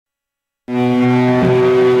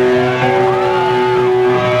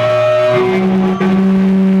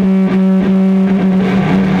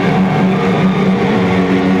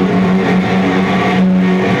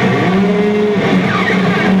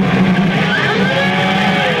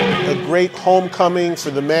great homecoming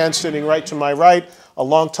for the man sitting right to my right, a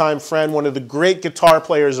longtime friend, one of the great guitar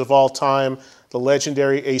players of all time, the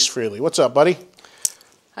legendary Ace Frehley. What's up, buddy?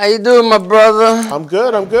 How you doing, my brother? I'm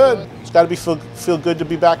good, I'm good. It's got to feel good to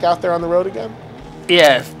be back out there on the road again?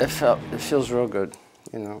 Yeah, it feels real good.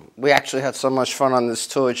 You know, we actually had so much fun on this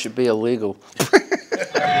tour, it should be illegal.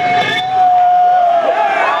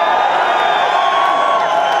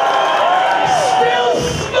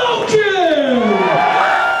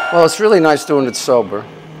 Well, it's really nice doing it sober,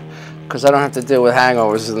 because I don't have to deal with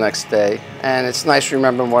hangovers the next day, and it's nice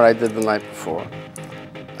remembering what I did the night before.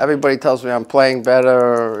 Everybody tells me I'm playing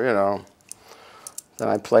better, you know, than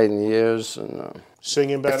I played in years, and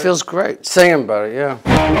singing better? It feels great. Singing better, yeah.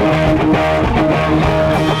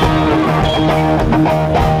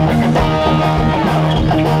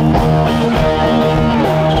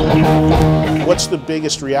 What's the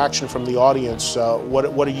biggest reaction from the audience?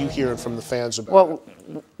 What are you hearing from the fans about? Well,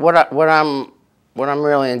 what I'm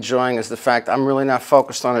really enjoying is the fact I'm really not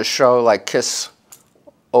focused on a show like Kiss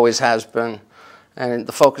always has been, and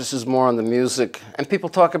the focus is more on the music. And people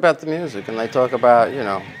talk about the music, and they talk about, you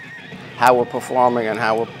know, how we're performing and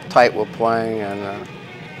how tight we're playing, and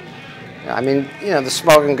I mean, you know, the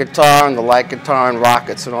smoking guitar and the light guitar and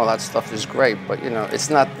rockets and all that stuff is great, but you know, it's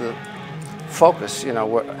not the focus. You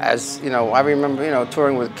know, as you know, I remember, you know,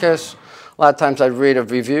 touring with Kiss. A lot of times I'd read a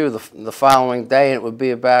review the following day, and it would be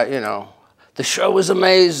about, you know, the show was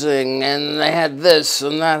amazing, and they had this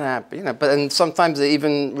and that happen, you know. But and sometimes they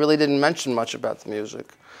even really didn't mention much about the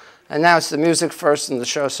music. And now it's the music first and the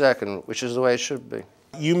show second, which is the way it should be.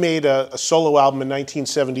 You made a solo album in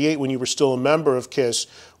 1978 when you were still a member of Kiss,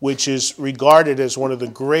 which is regarded as one of the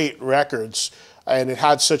great records. And it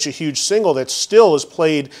had such a huge single that still is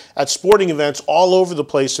played at sporting events all over the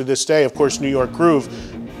place to this day, of course, New York Groove.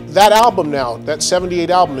 That album now, that 78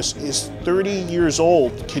 album, is 30 years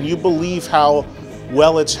old. Can you believe how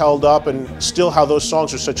well it's held up and still how those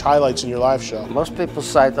songs are such highlights in your live show? Most people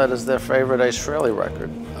cite that as their favorite Ace Frehley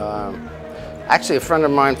record. Actually, a friend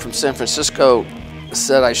of mine from San Francisco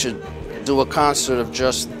said I should do a concert of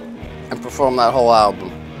just and perform that whole album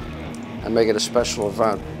and make it a special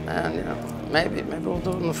event. And you know, maybe we'll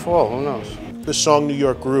do it in the fall, who knows? The song New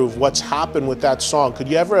York Groove, what's happened with that song? Could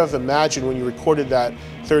you ever have imagined when you recorded that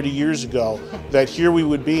 30 years ago that here we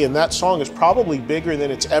would be, and that song is probably bigger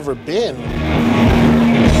than it's ever been?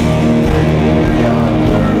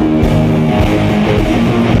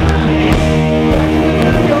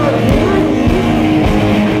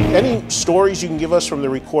 Any stories you can give us from the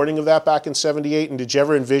recording of that back in '78, and did you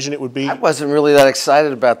ever envision it would be? I wasn't really that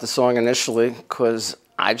excited about the song initially, because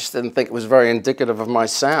I just didn't think it was very indicative of my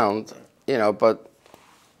sound, you know, but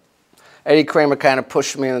Eddie Kramer kind of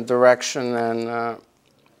pushed me in the direction, and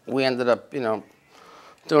we ended up, you know,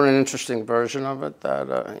 doing an interesting version of it that,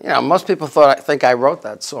 you know, most people think I wrote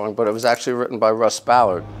that song, but it was actually written by Russ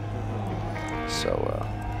Ballard. So,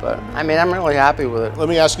 but I mean, I'm really happy with it. Let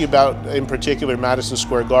me ask you about, in particular, Madison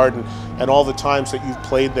Square Garden and all the times that you've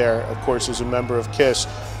played there, of course, as a member of Kiss.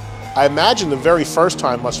 I imagine the very first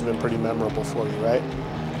time must have been pretty memorable for you, right?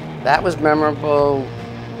 That was memorable.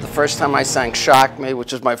 The first time I sang Shock Me,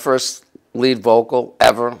 which is my first lead vocal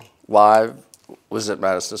ever live, was at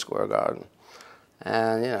Madison Square Garden.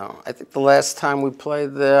 And, you know, I think the last time we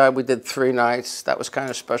played there, we did 3 nights. That was kind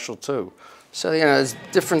of special, too. So, you know, there's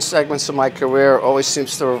different segments of my career always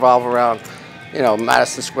seems to revolve around, you know,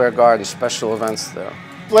 Madison Square Garden, special events there.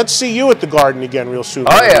 Let's see you at the Garden again real soon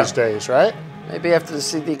these days, right? Maybe after the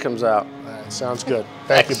CD comes out. All right, sounds good.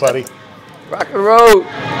 Thank you, buddy. Rock and roll.